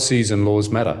policies and laws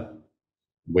matter.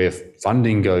 Where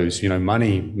funding goes,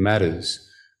 money matters.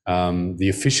 The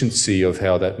efficiency of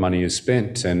how that money is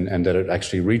spent and that it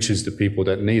actually reaches the people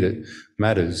that need it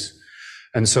matters.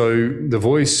 And so the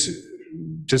voice,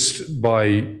 just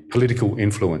by political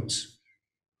influence,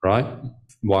 right?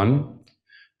 One,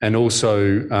 and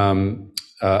also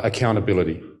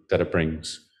accountability that it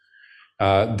brings.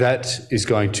 That is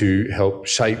going to help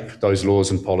shape those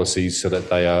laws and policies so that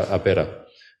they are better.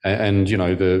 And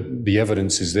the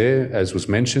evidence is there, as was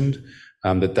mentioned,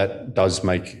 that does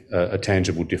make a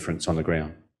tangible difference on the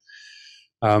ground.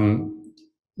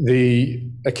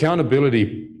 The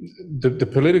accountability, the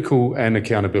political and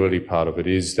accountability part of it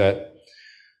is that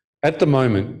at the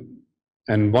moment,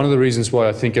 and one of the reasons why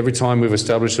I think every time we've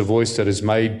established a voice that has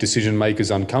made decision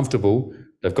makers uncomfortable,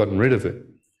 they've gotten rid of it.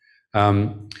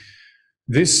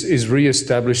 This is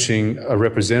re-establishing a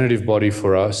representative body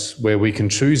for us where we can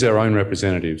choose our own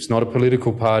representatives, not a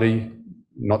political party,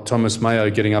 not Thomas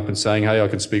Mayo getting up and saying, hey, I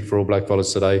can speak for all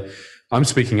blackfellas today. I'm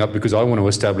speaking up because I want to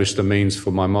establish the means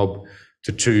for my mob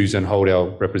to choose and hold our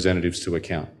representatives to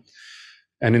account.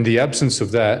 And in the absence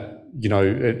of that,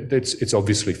 it's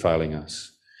obviously failing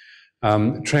us.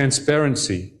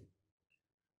 Transparency.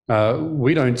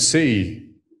 We don't see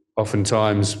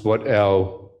oftentimes what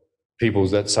our people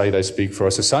that say they speak for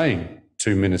us are saying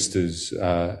to ministers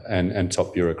and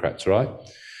top bureaucrats, right?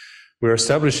 We're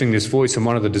establishing this voice, and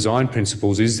one of the design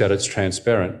principles is that it's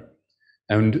transparent.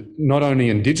 And not only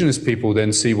Indigenous people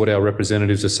then see what our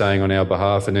representatives are saying on our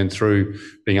behalf, and then through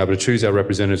being able to choose our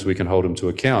representatives, we can hold them to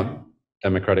account,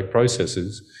 democratic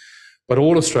processes, but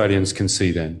all Australians can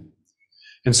see then.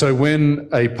 And so when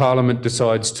a parliament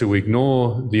decides to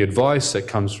ignore the advice that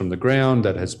comes from the ground,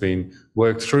 that has been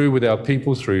worked through with our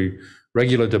people through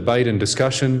regular debate and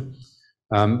discussion,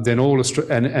 then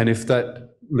and if that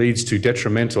leads to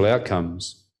detrimental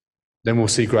outcomes, then we'll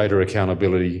see greater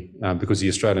accountability because the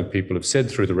Australian people have said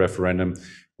through the referendum,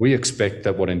 we expect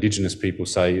that what Indigenous people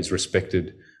say is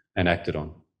respected and acted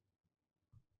on.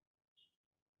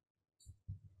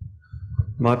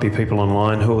 Might be people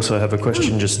online who also have a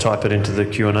question, just type it into the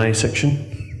Q&A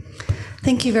section.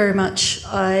 Thank you very much.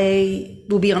 I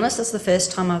will be honest, that's the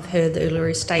first time I've heard the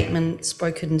Uluru Statement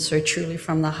spoken so truly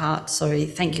from the heart, so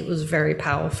thank you, it was very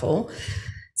powerful.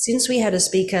 Since we had a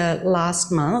speaker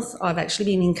last month, I've actually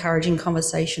been encouraging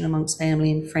conversation amongst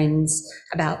family and friends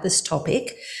about this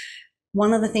topic.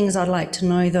 One of the things I'd like to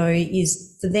know though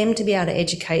is for them to be able to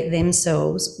educate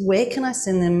themselves, where can I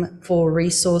send them for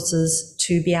resources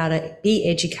to be able to be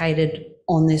educated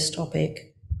on this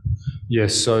topic?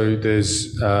 Yes, so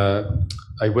there's a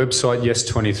website,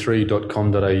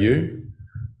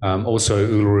 yes23.com.au, also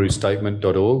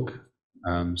ulurustatement.org.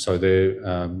 So there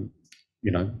are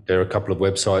a couple of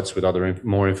websites with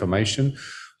more information.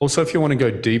 Also, if you want to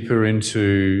go deeper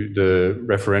into the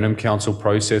referendum council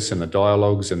process and the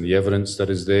dialogues and the evidence that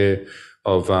is there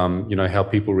of, how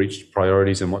people reached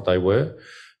priorities and what they were,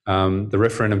 the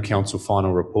referendum council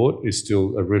final report is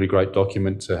still a really great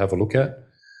document to have a look at.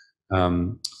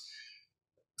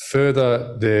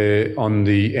 Further, there on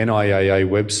the NIAA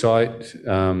website,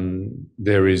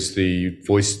 there is the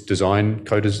voice design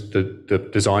code, the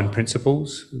design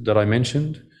principles that I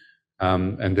mentioned,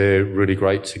 and they're really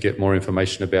great to get more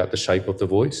information about the shape of the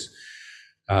voice.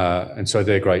 And so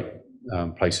they're great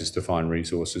places to find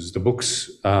resources. The books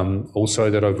also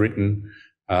that I've written,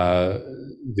 Finding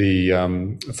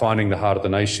the Heart of the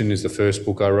Nation is the first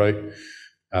book I wrote.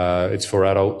 It's for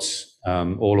adults.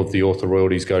 All of the author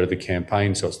royalties go to the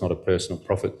campaign, so it's not a personal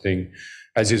profit thing,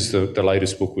 as is the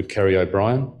latest book with Kerry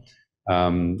O'Brien.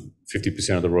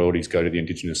 50% of the royalties go to the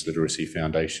Indigenous Literacy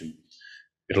Foundation.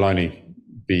 It'll only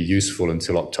be useful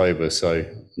until October, so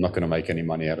I'm not going to make any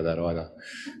money out of that either.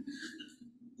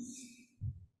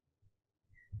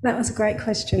 That was a great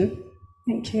question.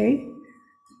 Thank you.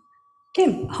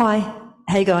 Kim. Hi,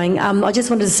 how you going? I just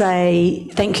wanted to say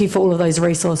thank you for all of those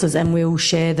resources, and we'll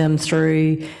share them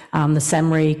through the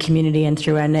Samri community and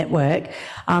through our network.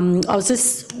 I was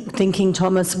just thinking,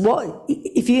 Thomas, what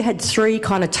if you had 3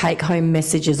 kind of take-home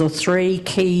messages or 3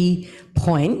 key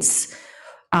points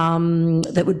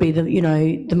that would be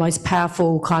the most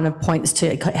powerful kind of points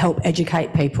to help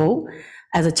educate people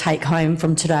as a take-home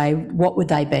from today? What would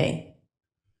they be?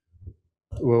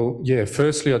 Well, yeah,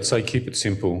 firstly, I'd say keep it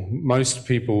simple. Most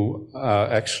people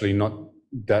are actually not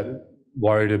that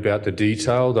worried about the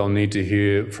detail. They'll need to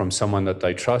hear from someone that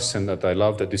they trust and that they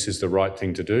love that this is the right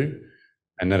thing to do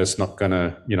and that it's not going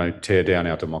to, tear down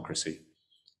our democracy.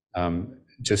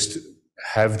 Just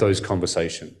have those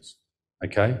conversations,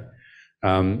 okay?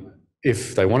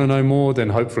 If they want to know more, then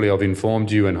hopefully I've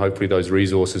informed you and hopefully those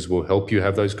resources will help you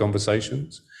have those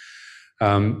conversations.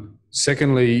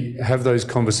 Secondly, have those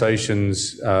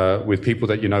conversations with people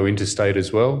that you know interstate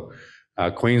as well.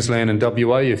 Queensland and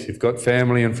WA, if you've got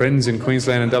family and friends in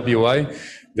Queensland and WA,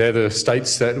 they're the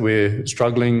states that we're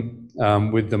struggling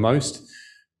with the most.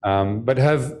 But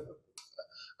I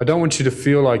don't want you to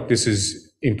feel like this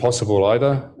is impossible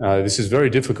either. This is very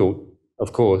difficult,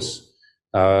 of course.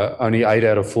 Only 8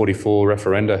 out of 44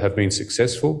 referenda have been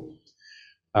successful.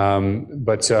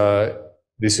 But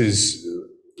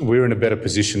we're in a better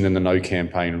position than the No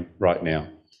campaign right now.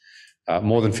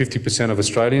 More than 50% of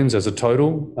Australians as a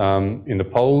total in the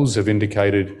polls have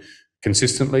indicated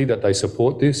consistently that they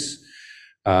support this.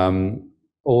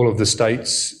 All of the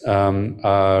states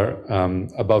are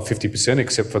above 50%,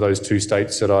 except for those 2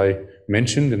 states that I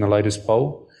mentioned in the latest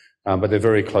poll, but they're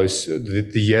very close.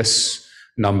 The yes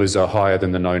numbers are higher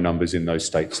than the no numbers in those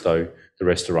states, though the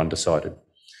rest are undecided.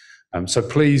 So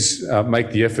please make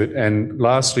the effort. And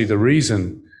lastly, the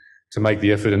reason to make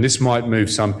the effort, and this might move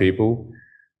some people,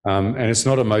 and it's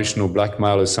not emotional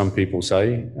blackmail as some people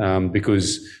say,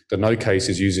 because the No case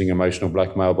is using emotional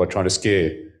blackmail by trying to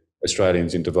scare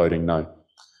Australians into voting no.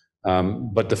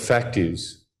 But the fact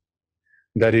is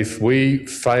that if we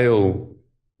fail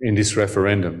in this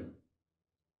referendum,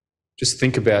 just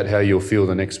think about how you'll feel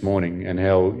the next morning and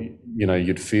how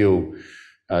you'd feel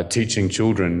teaching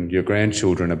children, your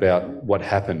grandchildren, about what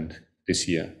happened this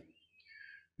year.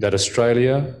 That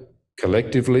Australia,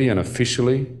 collectively and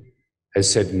officially,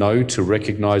 has said no to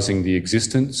recognising the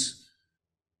existence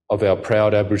of our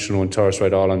proud Aboriginal and Torres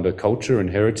Strait Islander culture and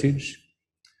heritage,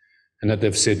 and that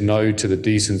they've said no to the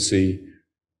decency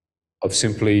of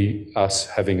simply us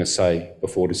having a say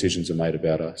before decisions are made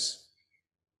about us,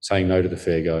 saying no to the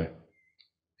fair go.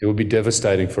 It would be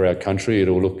devastating for our country.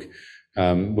 It'll look,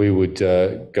 we would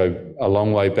go a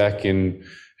long way back in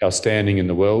our standing in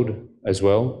the world as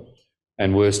well.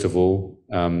 And worst of all,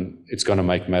 it's going to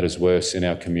make matters worse in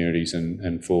our communities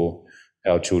and for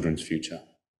our children's future.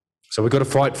 So we've got to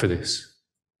fight for this.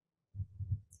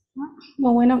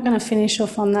 Well, we're not going to finish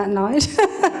off on that note.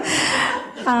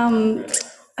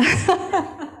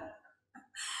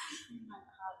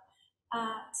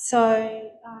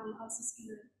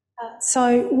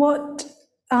 So what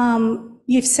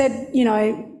you've said,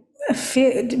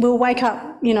 we'll wake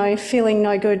up, feeling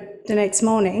no good the next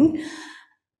morning.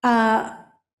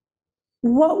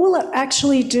 What will it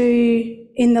actually do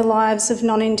in the lives of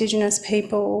non-Indigenous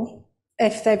people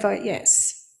if they vote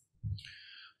yes?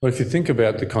 Well, if you think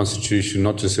about the Constitution,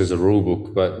 not just as a rule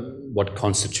book, but what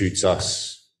constitutes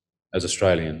us as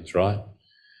Australians, right?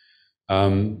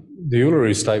 The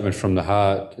Uluru Statement from the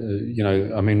Heart,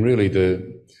 really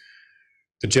the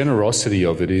generosity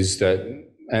of it is that,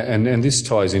 and this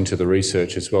ties into the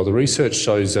research as well. The research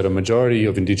shows that a majority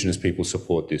of Indigenous people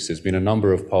support this. There's been a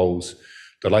number of polls.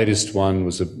 The latest one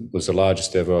was the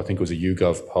largest ever. I think it was a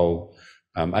YouGov poll.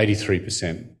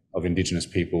 83% of Indigenous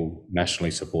people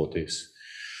nationally support this.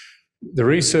 The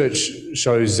research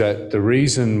shows that the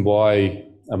reason why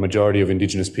a majority of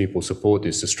Indigenous people support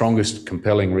this, the strongest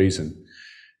compelling reason,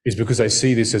 is because they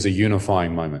see this as a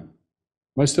unifying moment.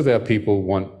 Most of our people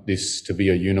want this to be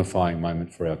a unifying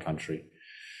moment for our country.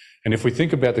 And if we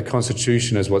think about the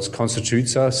Constitution as what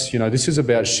constitutes us, this is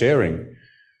about sharing.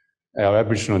 Our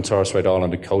Aboriginal and Torres Strait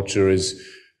Islander culture is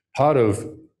part of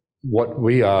what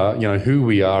we are, who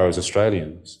we are as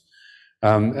Australians.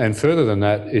 And further than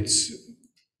that, it's,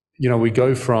 we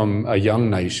go from a young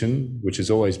nation, which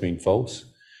has always been false.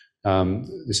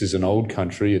 This is an old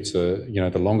country. It's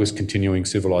the longest continuing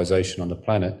civilization on the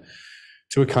planet,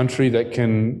 to a country that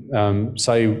can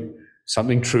say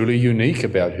something truly unique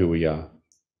about who we are.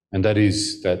 And that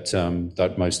is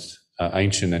that most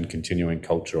ancient and continuing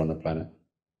culture on the planet.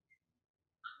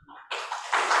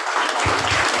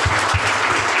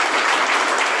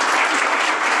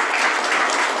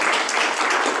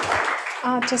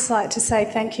 I'd just like to say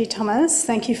thank you, Thomas.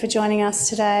 Thank you for joining us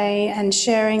today and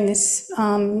sharing this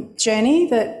journey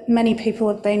that many people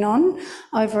have been on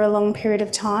over a long period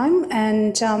of time.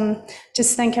 And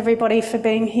just thank everybody for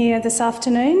being here this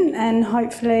afternoon, and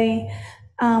hopefully,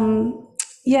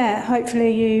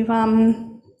 hopefully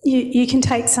you can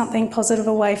take something positive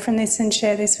away from this and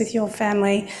share this with your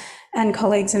family and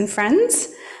colleagues and friends.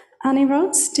 Annie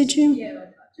Rods, did you? Yeah,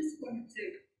 I just wanted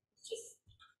to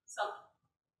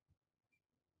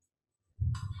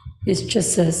It's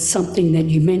just something that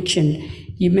you mentioned.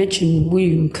 You mentioned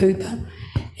William Cooper,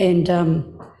 and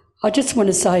I just want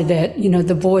to say that,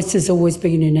 the voice has always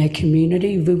been in our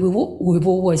community. We've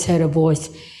always had a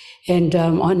voice, and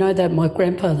I know that my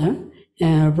grandfather,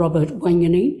 Robert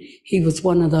Wanganeen, he was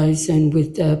one of those, and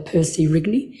with Percy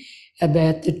Rigney,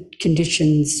 about the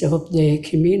conditions of their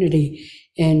community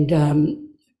and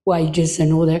wages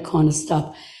and all that kind of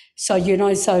stuff. So,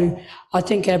 so I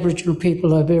think Aboriginal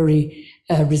people are very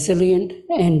resilient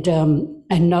and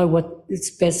know what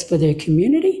is best for their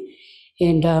community.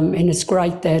 And it's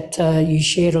great that you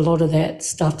shared a lot of that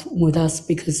stuff with us,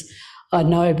 because I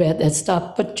know about that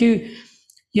stuff. But we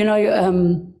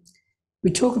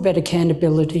talk about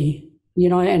accountability,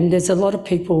 and there's a lot of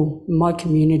people in my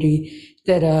community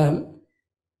that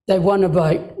they want to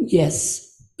vote yes,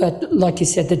 but like you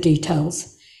said, the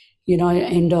details,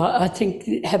 and I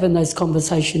think having those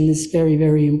conversations is very,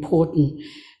 very important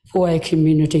for our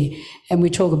community. And we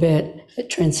talk about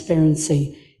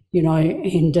transparency,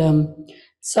 and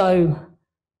so,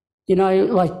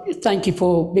 thank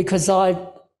you because I've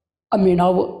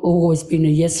always been a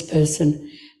yes person,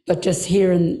 but just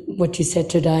hearing what you said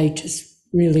today just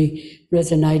really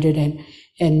resonated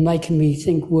and making me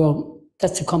think, well,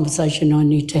 that's a conversation I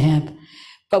need to have.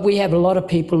 But we have a lot of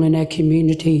people in our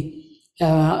community.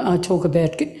 I talk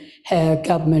about how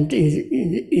government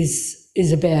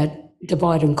is about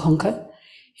divide and conquer,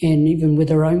 and even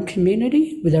with our own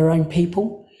community, with our own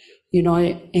people,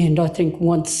 and I think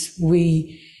once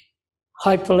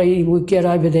hopefully we'll get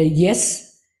over the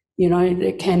yes,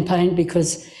 the campaign,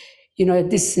 because,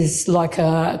 this is like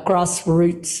a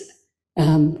grassroots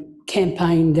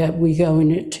campaign that we go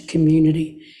into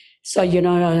community. So,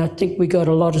 I think we got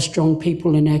a lot of strong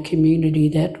people in our community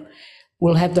that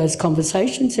will have those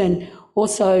conversations. And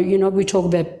also, we talk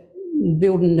about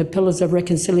building the pillars of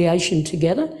reconciliation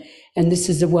together, and this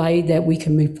is a way that we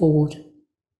can move forward.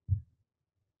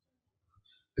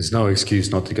 There's no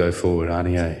excuse not to go forward,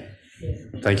 Arnie.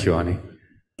 Thank you, Arnie.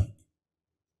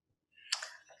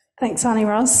 Thanks, Arnie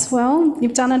Ross. Well,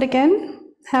 you've done it again.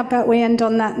 How about we end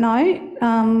on that note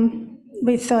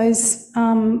with those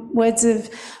words of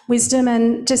wisdom,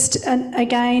 and just,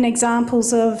 again,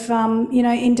 examples of,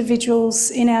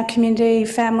 individuals in our community,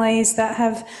 families that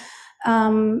have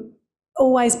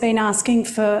always been asking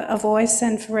for a voice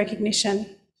and for recognition.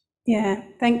 Yeah,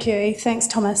 thank you. Thanks,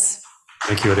 Thomas.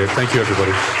 Thank you, Adele. Thank you,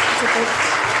 everybody.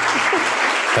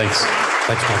 Thanks.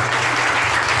 Thanks, Mike.